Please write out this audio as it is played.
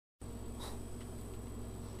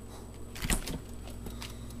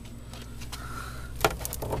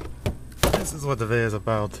this is what the video is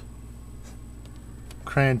about.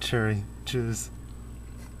 Cran-Cherry juice.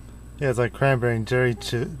 Yeah, it's like cranberry and cherry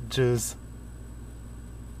juice.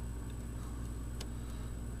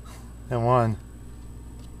 And one.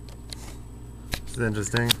 This is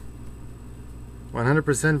interesting.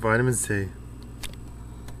 100% vitamin C.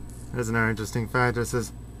 There's another interesting fact. It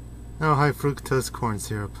says no high fructose corn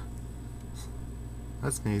syrup.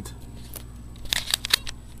 That's neat.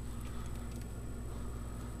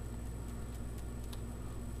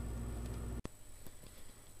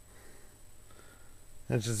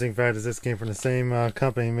 Interesting fact is this came from the same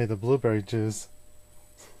company who made the blueberry juice.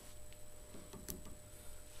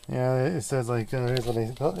 Yeah, it says like, here's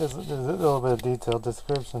what there's a little bit of detailed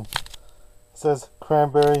description. It says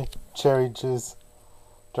cranberry cherry juice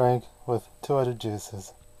drank with 2 other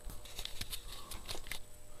juices.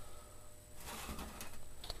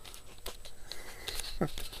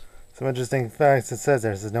 Some interesting facts it says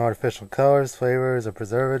there's no artificial colors, flavors, or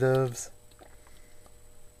preservatives.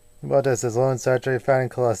 About this is low in saturated fat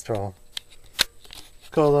and cholesterol. It's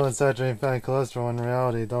called low in saturated fat and cholesterol, in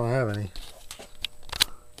reality don't have any.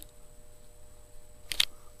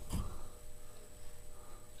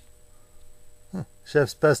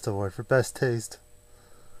 Chef's Best Award for Best Taste.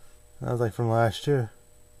 That was like from last year.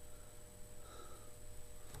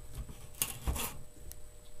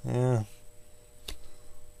 Yeah.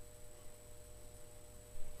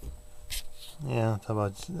 Yeah, talk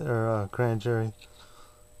about Cran-Cherry.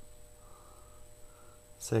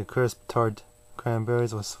 Say crisp, tart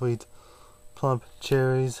cranberries with sweet, plump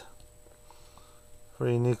cherries for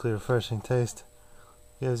a uniquely refreshing taste.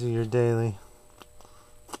 Gives you your daily.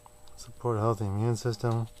 Support a healthy immune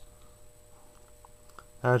system.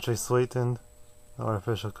 Naturally sweetened, no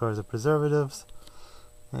artificial colors or preservatives.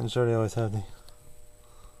 And sure they always have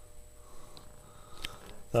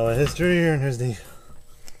the history here, and here's the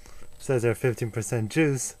says they're 15%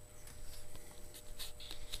 juice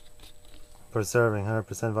per serving,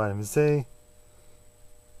 100% vitamin C.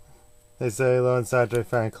 They say low in saturated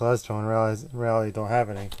fat and cholesterol, in reality don't have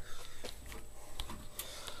any.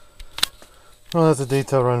 Well, that's a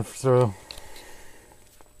detailed run through.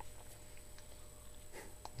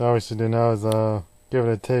 All we should do now is give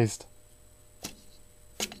it a taste.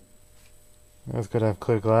 It's good to have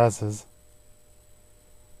clear glasses.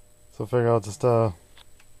 So I figure I'll just turn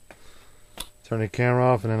the camera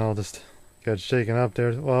off and then I'll just get it shaken up there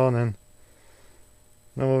as well, and then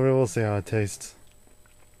we'll see how it tastes.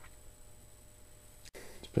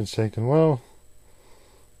 It's been shaken well.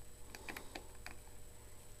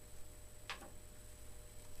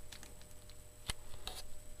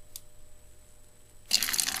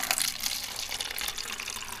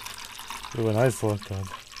 Ooh, a nice look, good.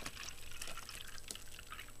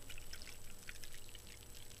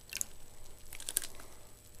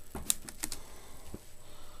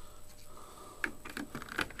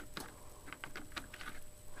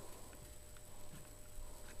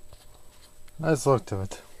 Nice look to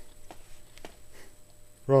it.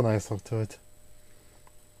 Real nice look to it.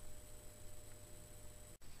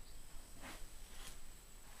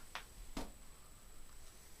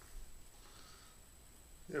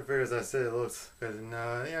 It appears I said it looks good, and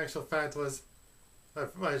the actual fact was,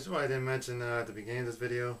 what I didn't mention at the beginning of this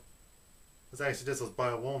video, was actually this was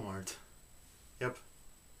bought at Walmart. Yep.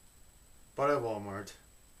 Bought at Walmart.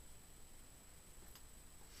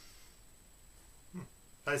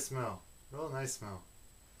 Nice smell. Real nice smell.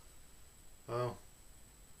 Well,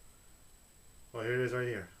 here it is right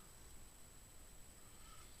here.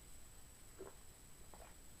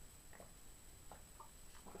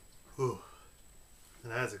 Ooh,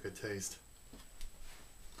 and that has a good taste.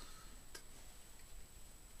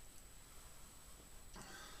 I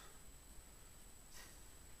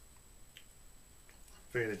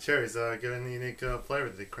figure the cherries give a unique flavor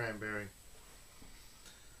to the cranberry.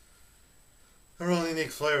 A real unique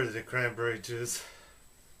flavor to the cranberry juice.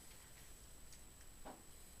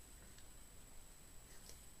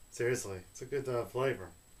 Seriously, it's a good flavor.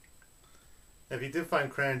 If you do find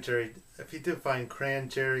Cran-Cherry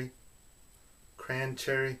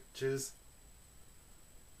juice,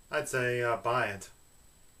 I'd say buy it.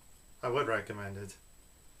 I would recommend it.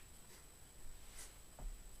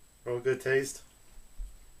 Real good taste.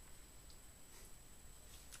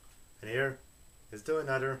 And here is to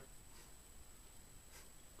another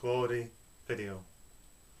quality video.